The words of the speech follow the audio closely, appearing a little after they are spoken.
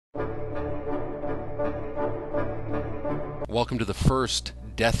Welcome to the first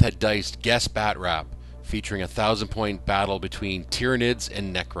Death Head Dice guest BatRep, featuring a 1,000-point battle between Tyranids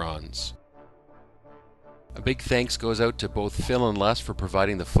and Necrons. A big thanks goes out to both Phil and Les for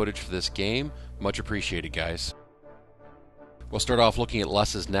providing the footage for this game. Much appreciated, guys. We'll start off looking at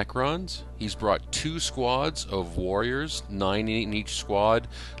Les's Necrons. He's brought 2 squads of warriors, 9 in each squad,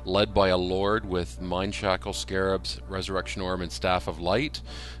 led by a lord with Mind Shackle, Scarabs, Resurrection Orb, and Staff of Light,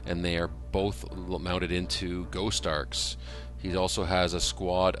 and they are both mounted into Ghost Arcs. He also has a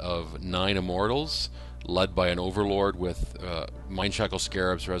squad of 9 Immortals, led by an Overlord with Mind Shackle,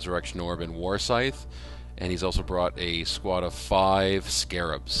 Scarabs, Resurrection Orb, and War Scythe, and he's also brought a squad of 5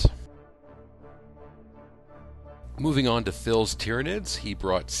 Scarabs. Moving on to Phil's Tyranids, he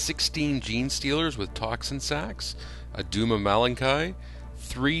brought 16 Gene Stealers with Toxin Sacks, a Doom of Malachi,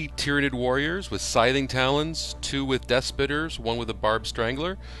 3 Tyranid Warriors with Scything Talons, 2 with Death Spitters, 1 with a Barbed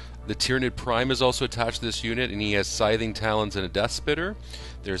Strangler. The Tyranid Prime is also attached to this unit, and he has Scything Talons and a Death Spitter.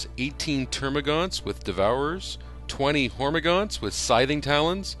 There's 18 Termagants with Devourers, 20 Hormagaunts with Scything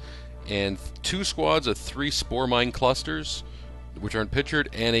Talons, and 2 squads of 3 Spore Mine Clusters, which aren't pictured,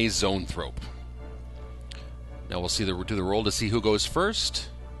 and a Zoanthrope. Now we'll do the roll to see who goes first.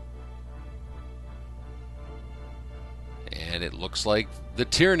 And it looks like the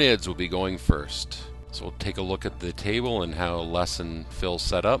Tyranids will be going first. So we'll take a look at the table and how Les and Phil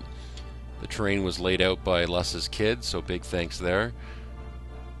set up. The terrain was laid out by Les's kids, so big thanks there.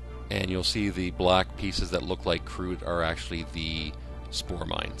 And you'll see the black pieces that look like crude are actually the Spore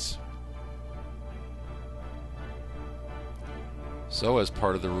Mines. So as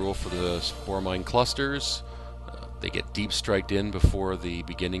part of the rule for the Spore Mine Clusters, they get deep striked in before the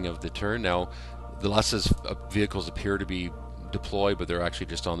beginning of the turn. Now, the Les's vehicles appear to be deployed, but they're actually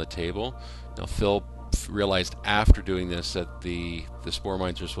just on the table. Now, Phil realized after doing this that the Spore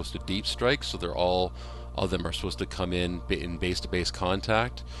Mines are supposed to deep strike, so all of them are supposed to come in base-to-base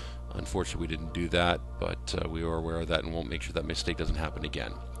contact. Unfortunately, we didn't do that, but we were aware of that and won't make sure that mistake doesn't happen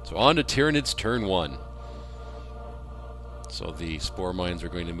again. So on to Tyranids turn 1. So the Spore Mines are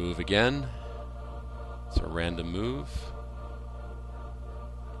going to move again. It's a random move.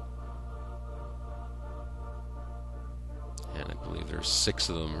 And I believe there's 6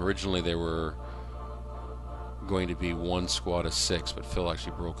 of them. Originally they were going to be 1 squad of 6, but Phil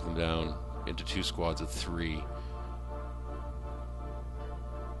actually broke them down into 2 squads of 3.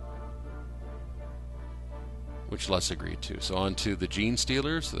 Which Les agreed to. So on to the Gene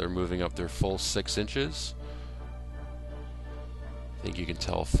Stealers. So they're moving up their full 6 inches. I think you can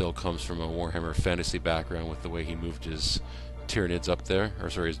tell Phil comes from a Warhammer fantasy background with the way he moved his Tyranids up there,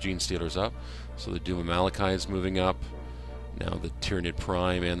 or sorry, his Gene Stealers up. So the Doom of Malachi is moving up. Now the Tyranid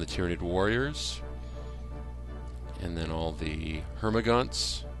Prime and the Tyranid Warriors. And then all the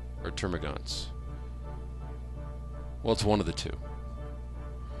Hormagaunts, or Termagants. Well, it's one of the 2.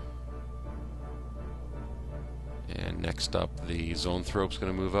 And next up, the Zoanthrope's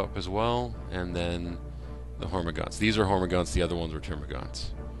going to move up as well, and then the Hormagaunts. These are Hormagaunts, the other ones were Termagants.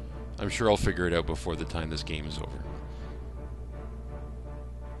 I'm sure I'll figure it out before the time this game is over.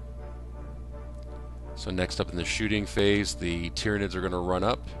 So next up in the shooting phase, the Tyranids are going to run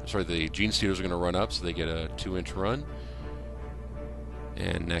up. Sorry, the Gene Stealers are going to run up, so they get a 2-inch run.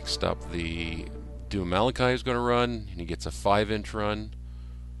 And next up, the Doom Malachi is going to run, and he gets a 5-inch run.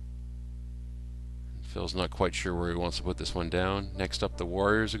 Phil's not quite sure where he wants to put this one down. Next up, the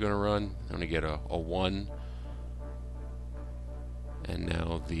Warriors are going to run. They're going to get a 1. And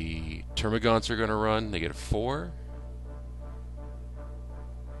now the Termagants are going to run. They get a 4.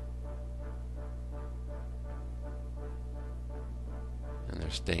 And they're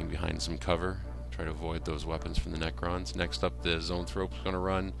staying behind some cover. Try to avoid those weapons from the Necrons. Next up, the Zoanthrope's going to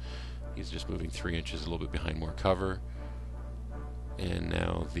run. He's just moving 3 inches, a little bit behind more cover. And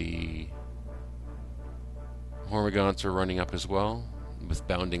now the Hormagaunts are running up as well. With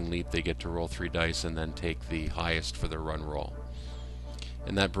Bounding Leap, they get to roll 3 dice and then take the highest for their run roll.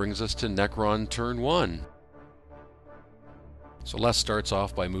 And that brings us to Necron turn 1. So Les starts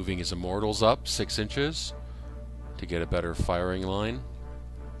off by moving his Immortals up 6 inches to get a better firing line.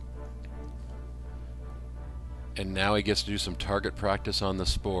 And now he gets to do some target practice on the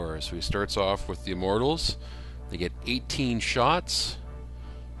Spores. So he starts off with the Immortals. They get 18 shots,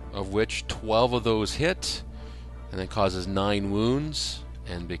 of which 12 of those hit, and that causes 9 wounds.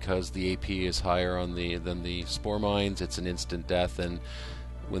 And because the AP is higher on than the Spore Mines, it's an instant death. And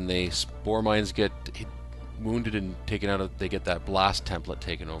when the Spore Mines get wounded and taken out, they get that blast template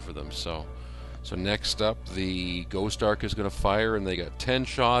taken over them. So next up, the Ghost Arc is going to fire, and they got 10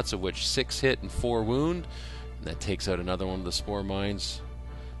 shots, of which 6 hit and 4 wound. And that takes out another one of the Spore Mines.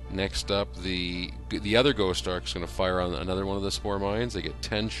 Next up, the other Ghost Ark is going to fire on another one of the spore mines. They get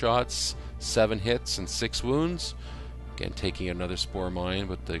 10 shots, 7 hits, and 6 wounds. Again, taking another spore mine,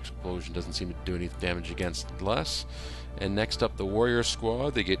 but the explosion doesn't seem to do any damage against less. And next up, the Warrior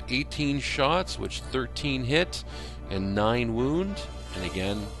Squad. They get 18 shots, which 13 hit and 9 wound. And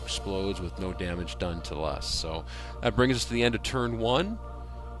again, explodes with no damage done to less. So that brings us to the end of turn 1.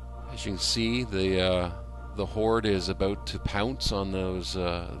 As you can see, the Horde is about to pounce on those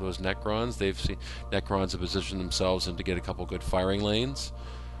Necrons. They've seen Necrons have positioned themselves in to get a couple good firing lanes.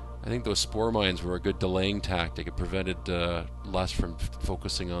 I think those spore mines were a good delaying tactic. It prevented less from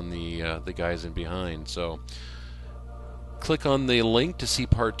focusing on the guys in behind. So click on the link to see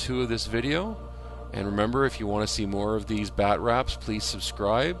part 2 of this video. And remember, if you want to see more of these BatReps, please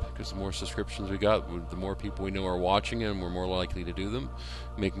subscribe, because the more subscriptions we got, the more people we know are watching, and we're more likely to do them,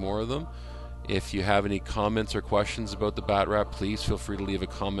 make more of them. If you have any comments or questions about the BatRep, please feel free to leave a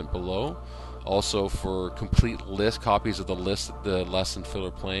comment below. Also, for complete copies of the lesson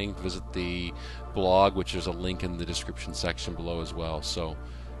filler playing, visit the blog, which is a link in the description section below as well. So,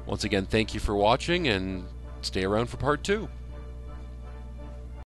 once again, thank you for watching, and stay around for part 2.